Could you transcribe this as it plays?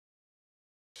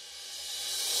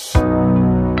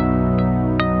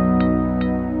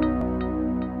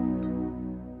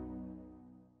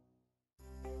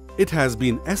It has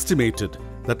been estimated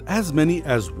that as many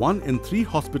as 1 in 3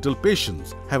 hospital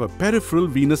patients have a peripheral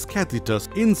venous catheter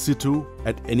in situ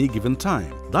at any given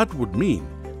time. That would mean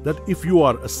that if you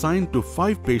are assigned to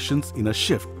 5 patients in a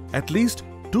shift, at least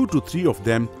 2 to 3 of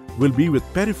them will be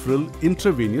with peripheral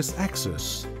intravenous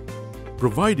access.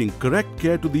 Providing correct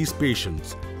care to these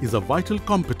patients is a vital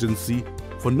competency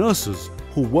for nurses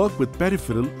who work with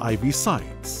peripheral IV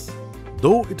sites.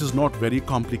 Though it is not very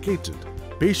complicated,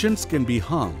 patients can be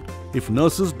harmed if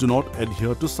nurses do not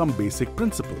adhere to some basic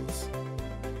principles.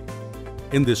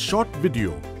 In this short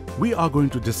video, we are going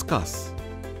to discuss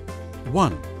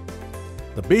 1.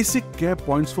 The basic care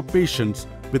points for patients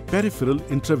with peripheral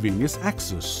intravenous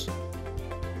access.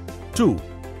 2.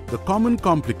 The common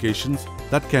complications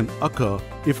that can occur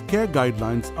if care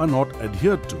guidelines are not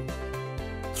adhered to.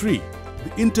 3.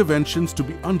 The interventions to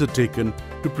be undertaken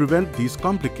to prevent these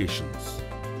complications.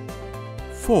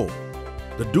 4.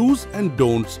 The do's and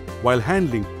don'ts while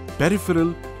handling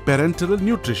peripheral parenteral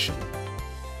nutrition.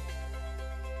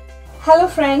 Hello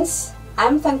friends,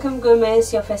 I'm Thankam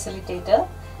Gomez, your facilitator.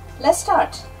 Let's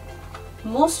start.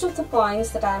 Most of the points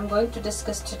that I'm going to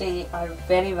discuss today are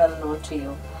very well known to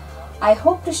you. I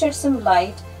hope to shed some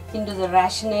light into the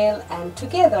rationale and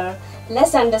together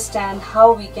let's understand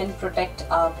how we can protect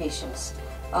our patients.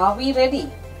 Are we ready?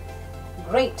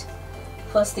 Great.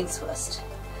 First things first.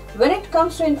 When it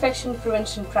comes to infection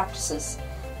prevention practices,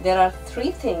 there are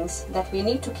 3 things that we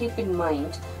need to keep in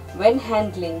mind when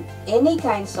handling any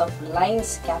kinds of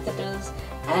lines, catheters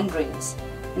and drains.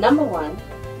 Number 1,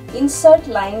 insert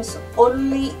lines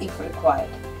only if required.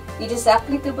 It is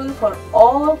applicable for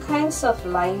all kinds of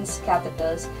lines,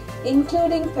 catheters,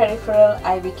 including peripheral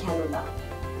IV cannula.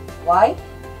 Why?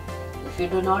 If you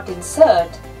do not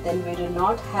insert, then we do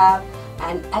not have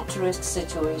an at-risk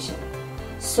situation.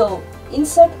 So,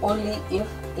 insert only if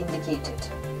indicated.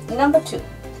 Number 2,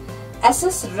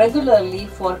 assess regularly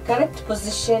for correct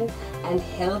position and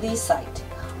healthy site.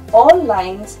 All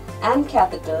lines and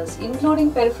catheters,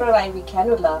 including peripheral IV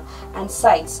cannula and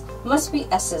sites, must be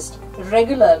assessed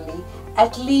regularly,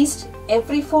 at least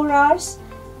every 4 hours.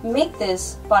 Make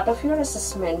this part of your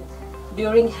assessment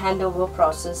during handover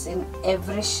process in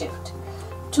every shift.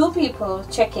 2 people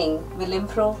checking will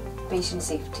improve patient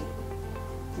safety.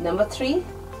 Number 3,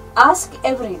 ask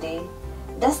every day,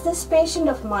 does this patient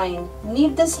of mine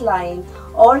need this line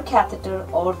or catheter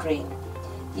or drain?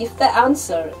 If the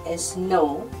answer is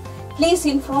no, please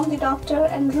inform the doctor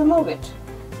and remove it.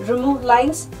 Remove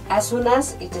lines as soon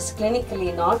as it is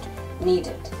clinically not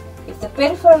needed. If the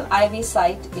peripheral IV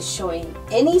site is showing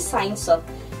any signs of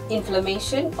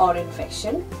inflammation or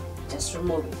infection, just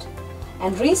remove it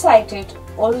and resite it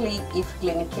only if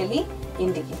clinically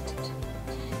indicated.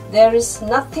 There is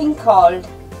nothing called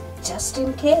just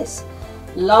in case.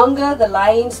 Longer the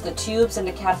lines, the tubes and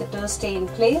the catheters stay in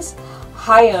place,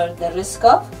 higher the risk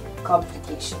of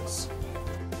complications.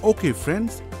 Okay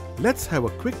friends, let's have a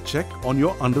quick check on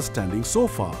your understanding so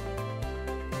far.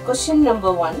 Question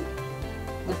number 1.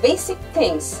 The basic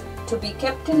things to be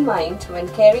kept in mind when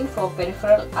caring for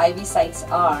peripheral IV sites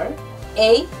are: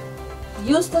 A.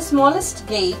 Use the smallest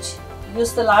gauge,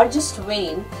 use the largest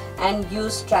vein and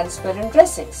use transparent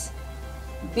dressings.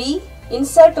 B.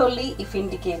 Insert only if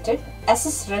indicated,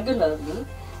 assess regularly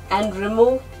and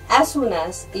remove as soon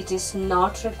as it is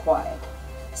not required.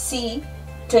 C.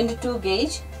 22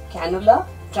 gauge, cannula,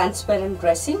 transparent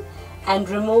dressing and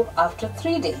remove after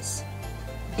 3 days.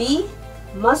 D.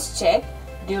 Must check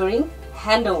during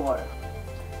handover.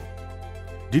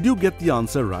 Did you get the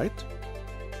answer right?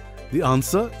 The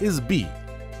answer is B.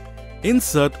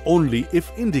 Insert only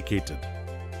if indicated.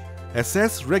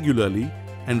 Assess regularly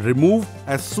and remove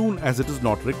as soon as it is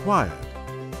not required.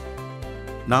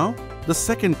 Now, the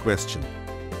second question.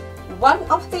 One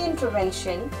of the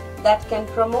intervention that can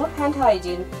promote hand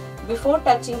hygiene before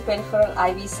touching peripheral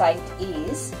IV site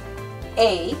is: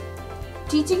 A.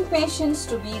 Teaching patients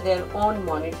to be their own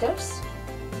monitors.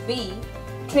 B.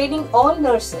 Training all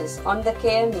nurses on the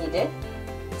care needed.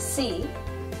 C.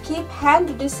 Keep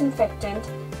hand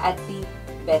disinfectant at the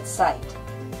bedside.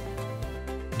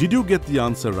 Did you get the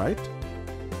answer right?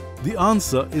 The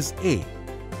answer is A.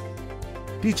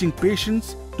 Teaching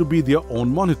patients to be their own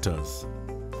monitors.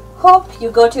 Hope you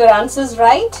got your answers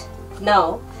right.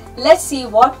 Now, let's see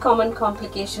what common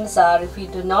complications are if we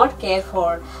do not care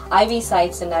for IV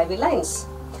sites and IV lines.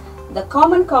 The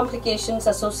common complications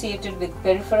associated with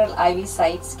peripheral IV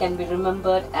sites can be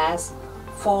remembered as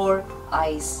 4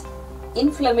 I's: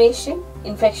 inflammation,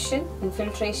 infection,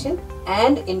 infiltration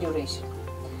and induration.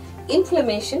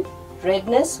 Inflammation,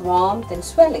 redness, warmth and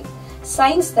swelling,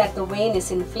 signs that the vein is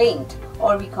inflamed,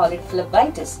 or we call it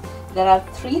phlebitis, there are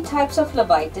three types of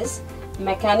phlebitis: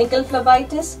 mechanical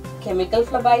phlebitis, chemical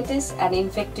phlebitis, and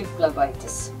infective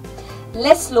phlebitis.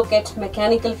 Let's look at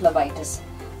mechanical phlebitis.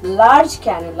 Large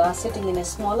cannula sitting in a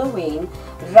smaller vein,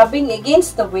 rubbing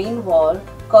against the vein wall,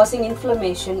 causing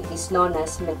inflammation is known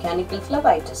as mechanical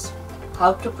phlebitis.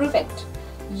 How to prevent?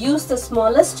 Use the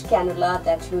smallest cannula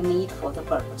that you need for the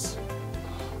purpose.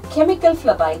 Chemical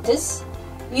phlebitis,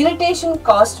 irritation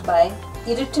caused by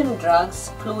irritant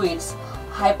drugs, fluids,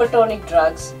 hypertonic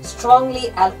drugs, strongly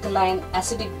alkaline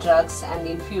acidic drugs and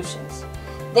infusions.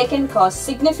 They can cause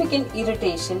significant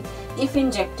irritation if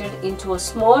injected into a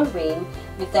small vein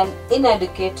with an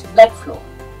inadequate blood flow.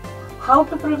 How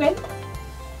to prevent?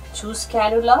 Choose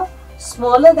cannula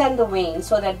smaller than the vein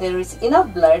so that there is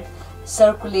enough blood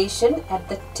circulation at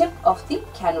the tip of the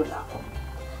cannula.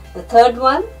 The third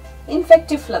one,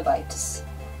 infective phlebitis.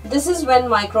 This is when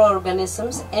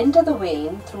microorganisms enter the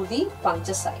vein through the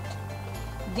puncture site.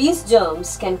 These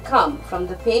germs can come from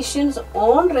the patient's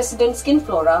own resident skin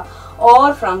flora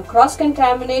or from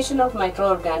cross-contamination of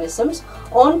microorganisms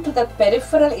onto the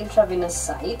peripheral intravenous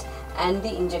site and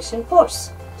the injection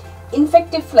ports.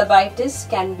 Infective phlebitis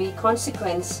can be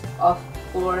consequence of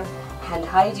poor hand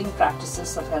hygiene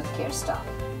practices of healthcare staff.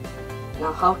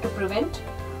 Now, how to prevent?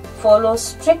 Follow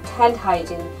strict hand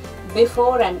hygiene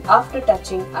before and after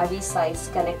touching IV sites,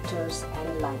 connectors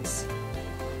and lines.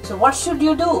 So what should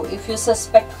you do if you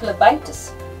suspect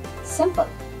phlebitis? Simple.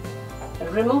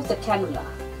 Remove the cannula.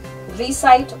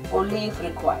 Resite only if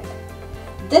required.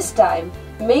 This time,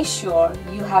 make sure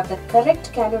you have the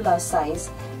correct cannula size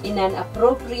in an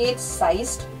appropriate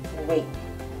sized vein.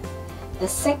 The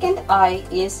second I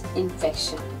is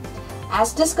infection.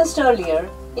 As discussed earlier,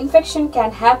 infection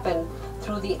can happen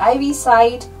through the IV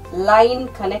site, line,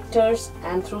 connectors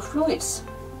and through fluids.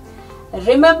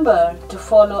 Remember to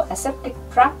follow aseptic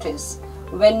practice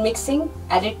when mixing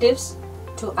additives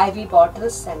to IV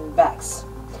bottles and bags.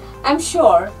 I'm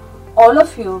sure all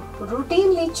of you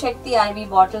routinely check the IV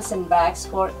bottles and bags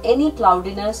for any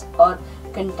cloudiness or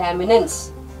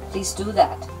contaminants. Please do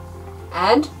that.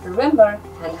 And remember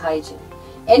hand hygiene.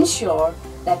 Ensure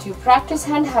that you practice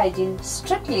hand hygiene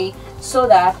strictly so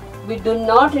that we do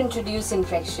not introduce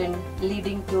infection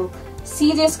leading to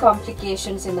serious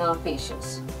complications in our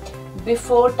patients.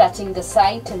 Before touching the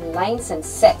site and lines and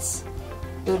sets,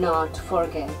 do not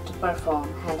forget to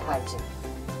perform hand hygiene.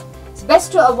 It's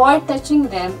best to avoid touching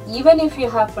them even if you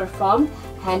have performed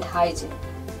hand hygiene.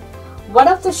 One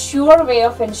of the sure way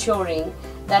of ensuring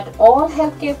that all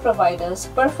healthcare providers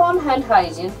perform hand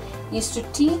hygiene is to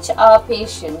teach our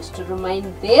patients to remind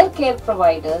their care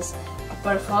providers to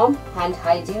perform hand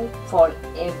hygiene for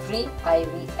every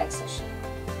IV accession.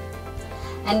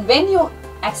 And when you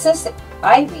access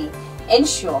IV,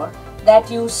 ensure that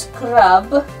you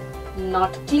scrub,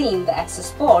 not clean, the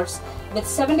access ports with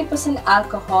 70%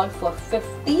 alcohol for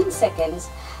 15 seconds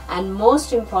and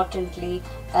most importantly,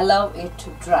 allow it to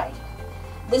dry.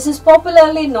 This is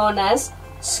popularly known as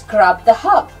scrub the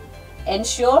hub.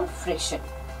 Ensure friction.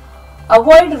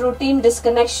 Avoid routine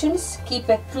disconnections. Keep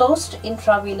a closed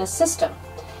intravenous system.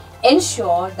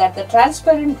 Ensure that the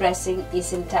transparent dressing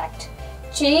is intact.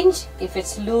 Change if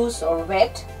it's loose or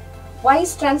wet. Why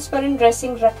is transparent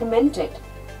dressing recommended?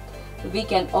 We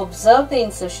can observe the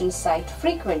insertion site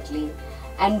frequently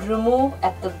and remove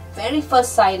at the very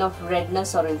first sign of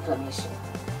redness or inflammation.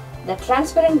 The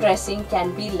transparent dressing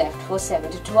can be left for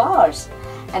 72 hours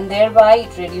and thereby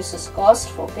it reduces cost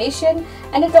for patient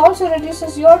and it also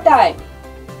reduces your time.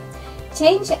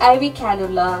 Change IV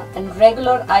cannula and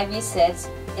regular IV sets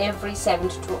every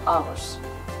 72 hours.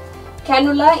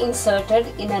 Cannula inserted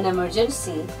in an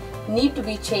emergency need to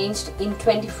be changed in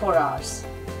 24 hours.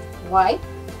 Why?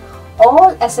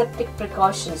 All aseptic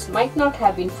precautions might not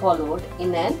have been followed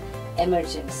in an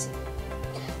emergency.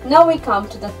 Now we come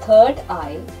to the third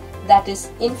I, that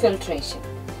is infiltration.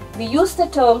 We use the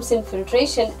terms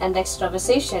infiltration and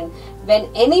extravasation when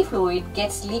any fluid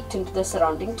gets leaked into the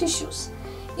surrounding tissues.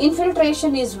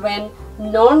 Infiltration is when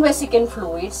non-vesicant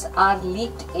fluids are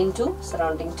leaked into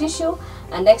surrounding tissue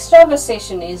and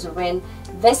extravasation is when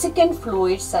vesicant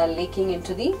fluids are leaking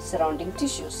into the surrounding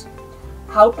tissues.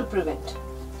 How to prevent?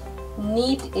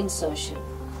 Neat insertion.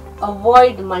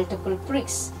 Avoid multiple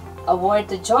pricks. Avoid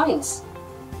the joints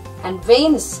and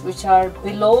veins which are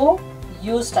below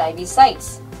used IV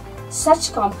sites.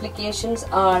 Such complications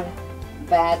are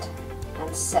bad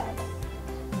and sad.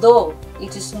 Though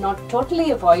it is not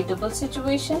totally avoidable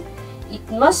situation, it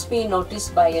must be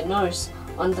noticed by a nurse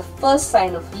on the first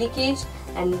sign of leakage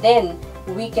and then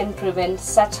we can prevent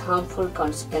such harmful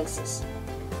consequences.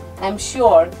 I am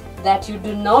sure that you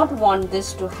do not want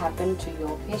this to happen to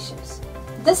your patients.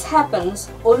 This happens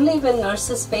only when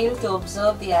nurses fail to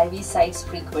observe the IV sites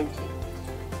frequently.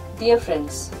 Dear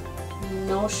friends,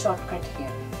 no shortcut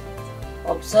here.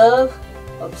 Observe,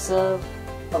 observe,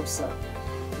 observe.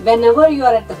 Whenever you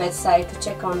are at the bedside to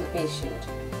check on the patient,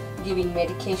 giving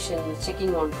medication,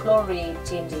 checking on flow rate,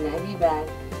 changing IV bag,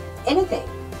 anything,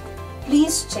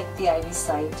 please check the IV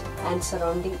site and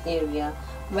surrounding area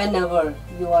whenever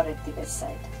you are at the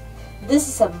bedside. This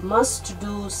is a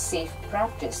must-do safe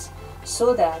practice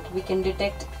so that we can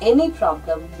detect any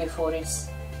problem before it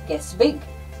gets big.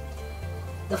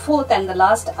 The fourth and the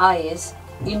last I is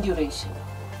induration.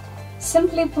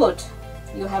 Simply put,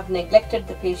 you have neglected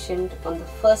the patient on the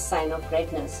first sign of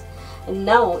redness, and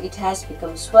now it has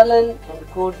become swollen and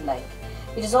cord-like.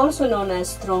 It is also known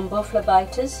as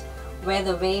thrombophlebitis, where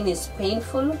the vein is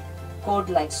painful,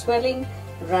 cord-like swelling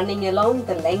running along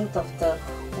the length of the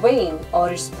vein or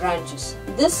its branches.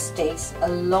 This takes a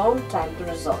long time to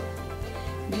resolve.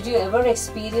 Did you ever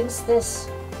experience this?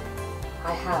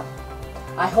 I have.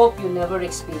 I hope you never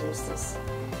experience this.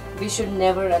 We should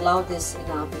never allow this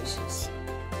in our patients.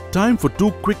 Time for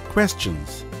 2 quick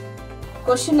questions.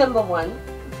 Question number 1.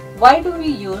 Why do we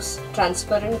use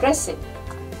transparent dressing?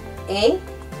 A.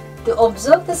 To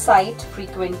observe the site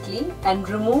frequently and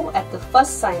remove at the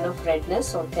first sign of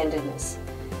redness or tenderness.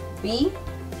 B.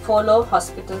 Follow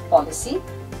hospital policy.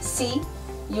 C.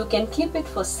 You can keep it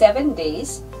for 7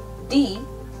 days. D.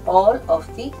 All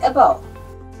of the above.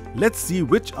 Let's see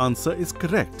which answer is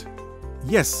correct.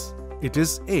 Yes, it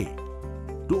is A.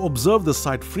 To observe the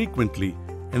site frequently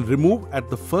and remove at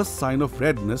the first sign of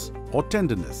redness or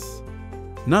tenderness.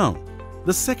 Now,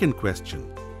 the second question.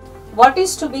 What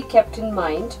is to be kept in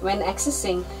mind when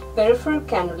accessing peripheral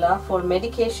cannula for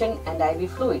medication and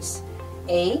IV fluids?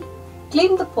 A.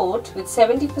 Clean the port with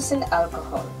 70%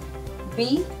 alcohol.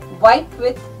 B. Wipe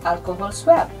with alcohol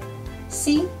swab.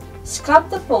 C. Scrub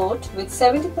the port with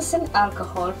 70%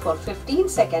 alcohol for 15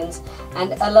 seconds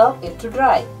and allow it to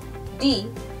dry. D.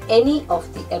 Any of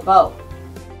the above.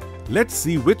 Let's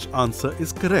see which answer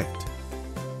is correct.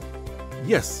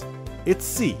 Yes, it's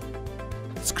C.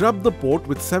 Scrub the port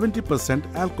with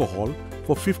 70% alcohol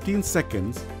for 15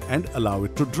 seconds and allow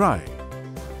it to dry.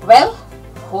 Well,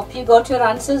 hope you got your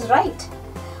answers right.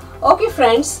 Okay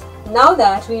friends, now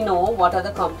that we know what are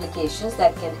the complications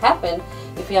that can happen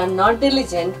if we are not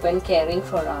diligent when caring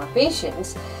for our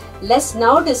patients, let's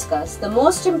now discuss the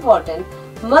most important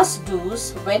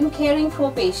must-dos when caring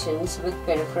for patients with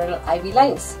peripheral IV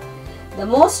lines. The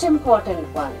most important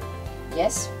one,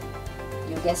 yes,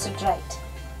 you guessed it right.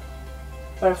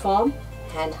 Perform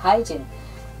hand hygiene.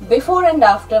 Before and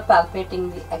after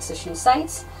palpating the accession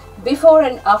sites, before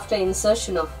and after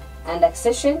insertion of and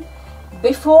accession,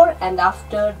 before and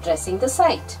after dressing the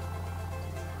site.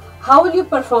 How will you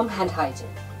perform hand hygiene?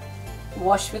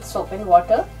 Wash with soap and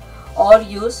water or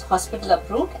use hospital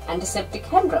approved antiseptic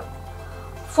hand rub.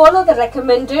 Follow the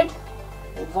recommended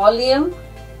volume,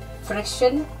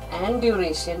 friction and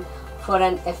duration for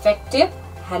an effective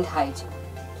hand hygiene.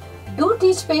 Do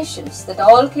teach patients that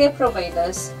all care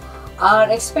providers are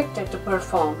expected to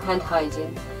perform hand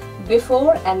hygiene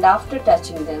before and after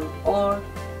touching them or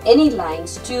any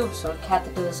lines, tubes or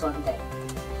catheters on them.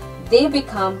 They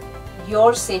become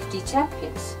your safety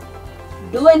champions.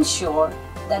 Do ensure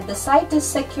that the site is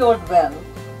secured well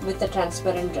with the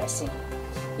transparent dressing.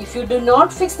 If you do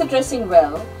not fix the dressing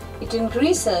well, it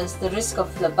increases the risk of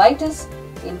phlebitis,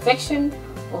 infection,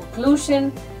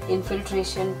 occlusion,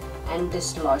 infiltration and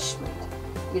dislodgement.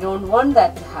 You don't want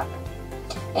that to happen.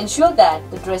 Ensure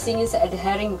that the dressing is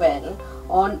adhering well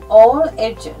on all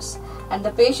edges and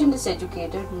the patient is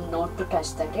educated not to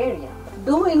touch that area.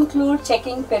 Do include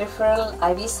checking peripheral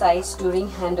IV sites during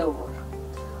handover.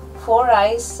 4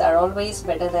 eyes are always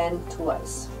better than 2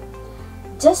 eyes.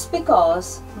 Just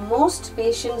because most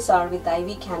patients are with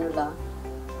IV cannula,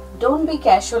 don't be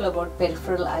casual about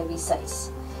peripheral IV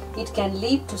sites. It can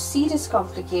lead to serious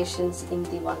complications in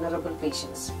the vulnerable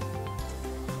patients.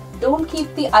 Don't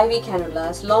keep the IV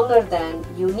cannulas longer than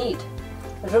you need.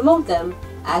 Remove them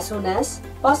as soon as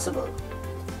possible.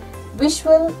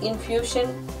 Visual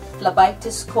Infusion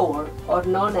Phlebitis Score, or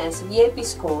known as VIP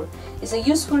score, is a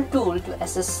useful tool to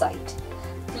assess site.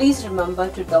 Please remember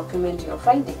to document your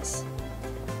findings.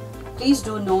 Please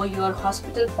do know your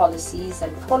hospital policies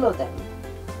and follow them.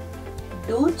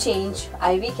 Do change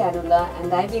IV cannula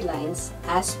and IV lines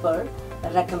as per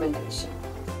recommendation.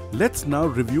 Let's now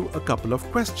review a couple of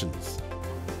questions.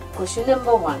 Question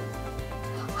number 1.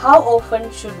 How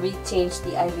often should we change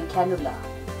the IV cannula?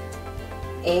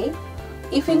 A.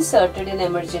 If inserted in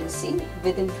emergency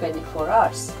within 24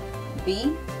 hours.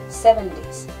 B. 7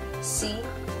 days. C.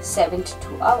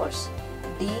 72 hours.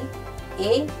 D.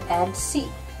 A and C.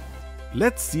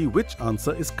 Let's see which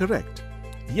answer is correct.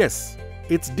 Yes,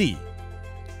 it's D.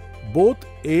 Both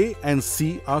A and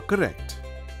C are correct.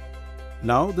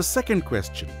 Now the second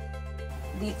question.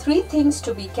 The 3 things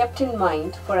to be kept in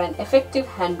mind for an effective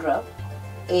hand rub: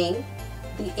 A.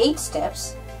 The 8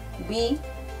 steps. B.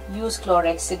 Use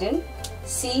chlorhexidine.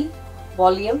 C.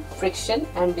 Volume, friction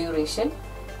and duration.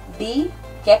 D.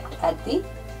 Kept at the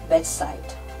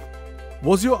bedside.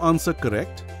 Was your answer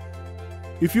correct?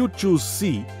 If you choose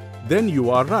C, then you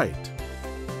are right.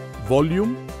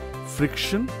 Volume,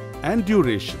 friction and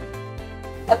duration.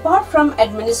 Apart from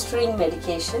administering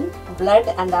medication, blood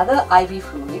and other IV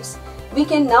fluids, we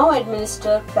can now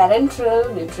administer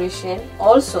parenteral nutrition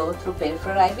also through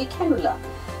peripheral IV cannula.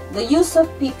 The use of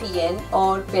PPN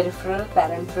or peripheral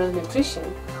parenteral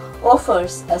nutrition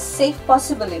offers a safe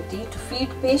possibility to feed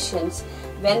patients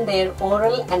when their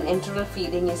oral and enteral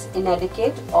feeding is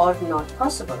inadequate or not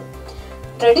possible.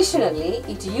 Traditionally,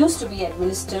 it used to be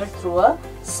administered through a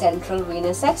central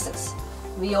venous access.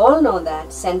 We all know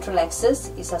that central access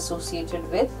is associated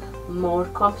with more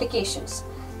complications.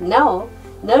 Now,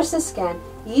 nurses can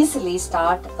easily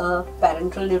start a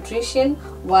parenteral nutrition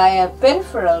via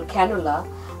peripheral cannula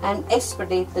and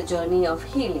expedite the journey of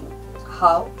healing.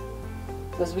 How?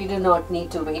 Because we do not need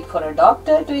to wait for a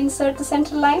doctor to insert the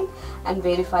central line and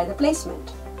verify the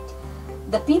placement.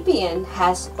 The PPN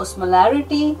has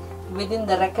osmolarity within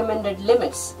the recommended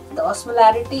limits. The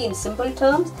osmolarity in simple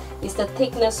terms is the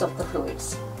thickness of the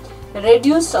fluids.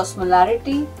 Reduced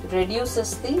osmolarity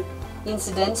reduces the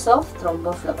incidence of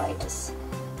thrombophlebitis.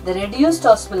 The reduced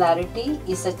osmolarity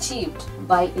is achieved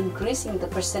by increasing the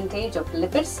percentage of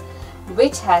lipids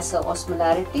which has a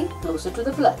osmolarity closer to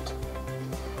the blood.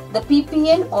 The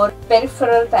PPN or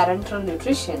peripheral parenteral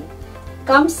nutrition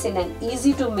comes in an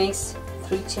easy to mix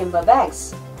 3-chamber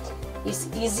bags. It's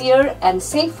easier and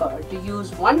safer to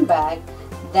use one bag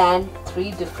than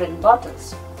 3 different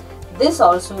bottles. This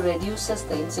also reduces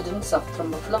the incidence of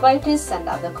thrombophlebitis and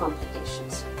other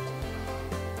complications.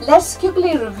 Let's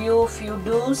quickly review a few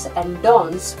do's and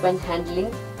don'ts when handling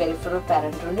peripheral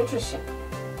parenteral nutrition.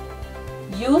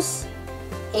 Use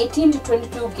 18 to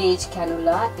 22 gauge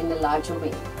cannula in a larger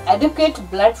vein. Adequate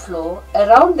blood flow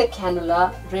around the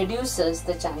cannula reduces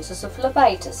the chances of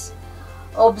phlebitis.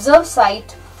 Observe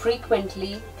site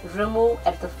frequently, remove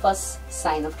at the first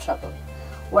sign of trouble.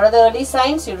 What are the early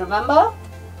signs you remember?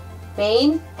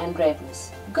 Pain and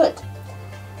redness. Good.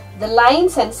 The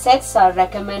lines and sets are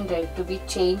recommended to be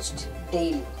changed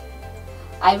daily.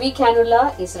 IV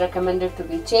cannula is recommended to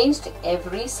be changed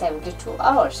every 72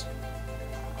 hours.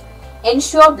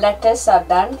 Ensure blood tests are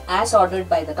done as ordered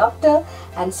by the doctor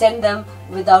and send them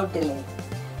without delay.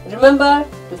 Remember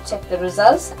to check the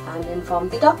results and inform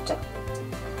the doctor.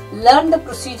 Learn the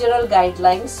procedural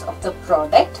guidelines of the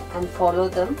product and follow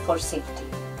them for safety.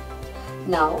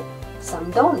 Now,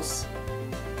 some don'ts.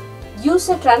 Use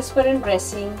a transparent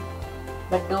dressing,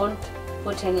 but don't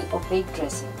put any opaque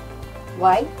dressing.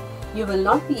 Why? You will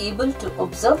not be able to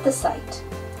observe the site.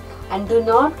 And do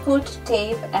not put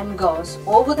tape and gauze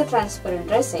over the transparent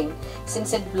dressing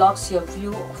since it blocks your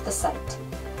view of the site.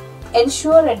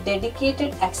 Ensure a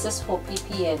dedicated access for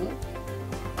PPN,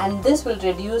 and this will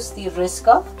reduce the risk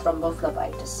of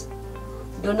thrombophlebitis.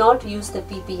 Do not use the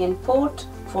PPN port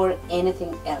for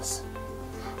anything else.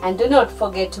 And do not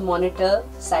forget to monitor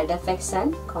side effects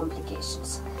and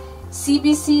complications.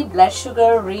 CBC, blood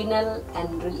sugar, renal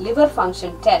and liver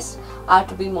function tests are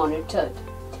to be monitored.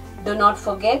 Do not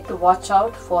forget to watch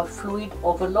out for fluid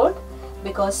overload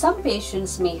because some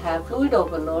patients may have fluid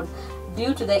overload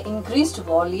due to the increased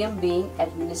volume being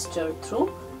administered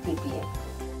through PPN.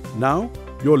 Now,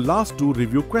 your last 2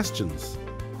 review questions.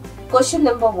 Question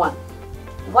number 1.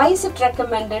 Why is it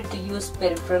recommended to use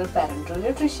peripheral parenteral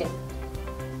nutrition?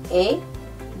 A.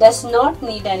 Does not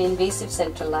need an invasive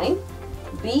central line.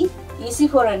 B. Easy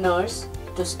for a nurse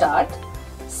to start.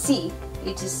 C.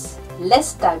 It is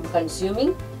less time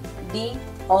consuming. D.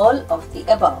 All of the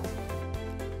above.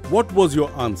 What was your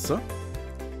answer?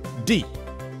 D.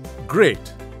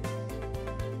 Great.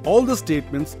 All the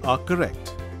statements are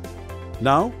correct.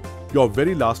 Now, your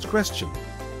very last question.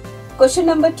 Question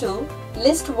number 2.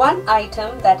 List one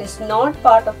item that is not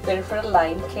part of peripheral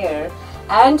line care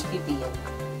and PPN.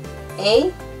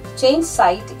 A. Change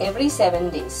site every 7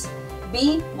 days.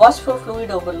 B. Watch for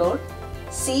fluid overload.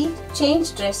 C.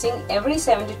 Change dressing every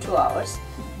 72 hours.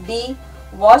 D.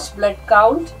 Watch blood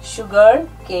count, sugar,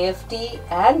 KFT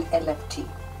and LFT.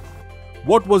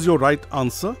 What was your right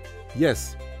answer?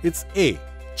 Yes, it's A.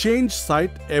 Change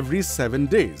site every 7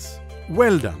 days.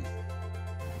 Well done.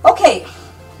 Okay,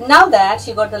 now that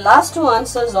you got the last 2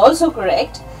 answers also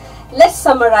correct, Let's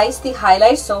summarize the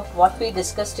highlights of what we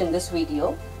discussed in this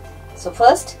video. So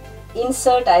first,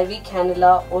 insert IV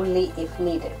cannula only if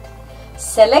needed.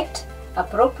 Select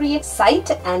appropriate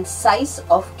site and size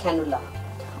of cannula.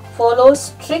 Follow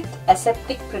strict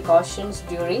aseptic precautions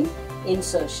during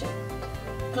insertion.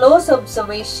 Close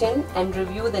observation and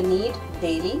review the need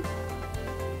daily.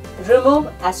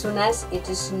 Remove as soon as it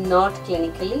is not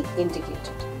clinically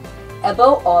indicated.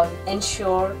 Above all,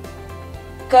 ensure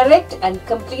correct and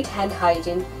complete hand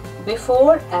hygiene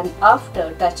before and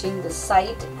after touching the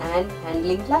site and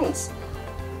handling lines.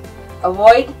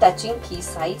 Avoid touching key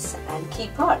sites and key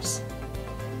parts.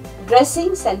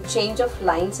 Dressings and change of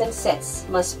lines and sets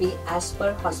must be as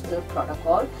per hospital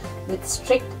protocol with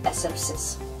strict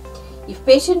asepsis. If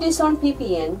patient is on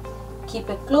PPN, keep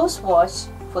a close watch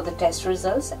for the test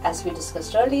results as we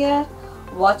discussed earlier.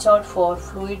 Watch out for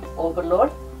fluid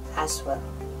overload as well.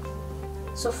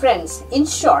 So friends, in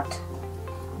short,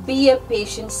 be a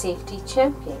patient safety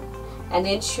champion and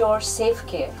ensure safe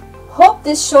care. Hope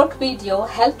this short video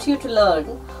helped you to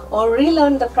learn or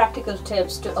relearn the practical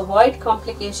tips to avoid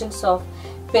complications of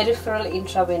peripheral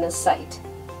intravenous site.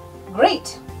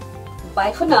 Great!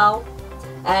 Bye for now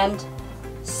and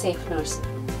safe nursing.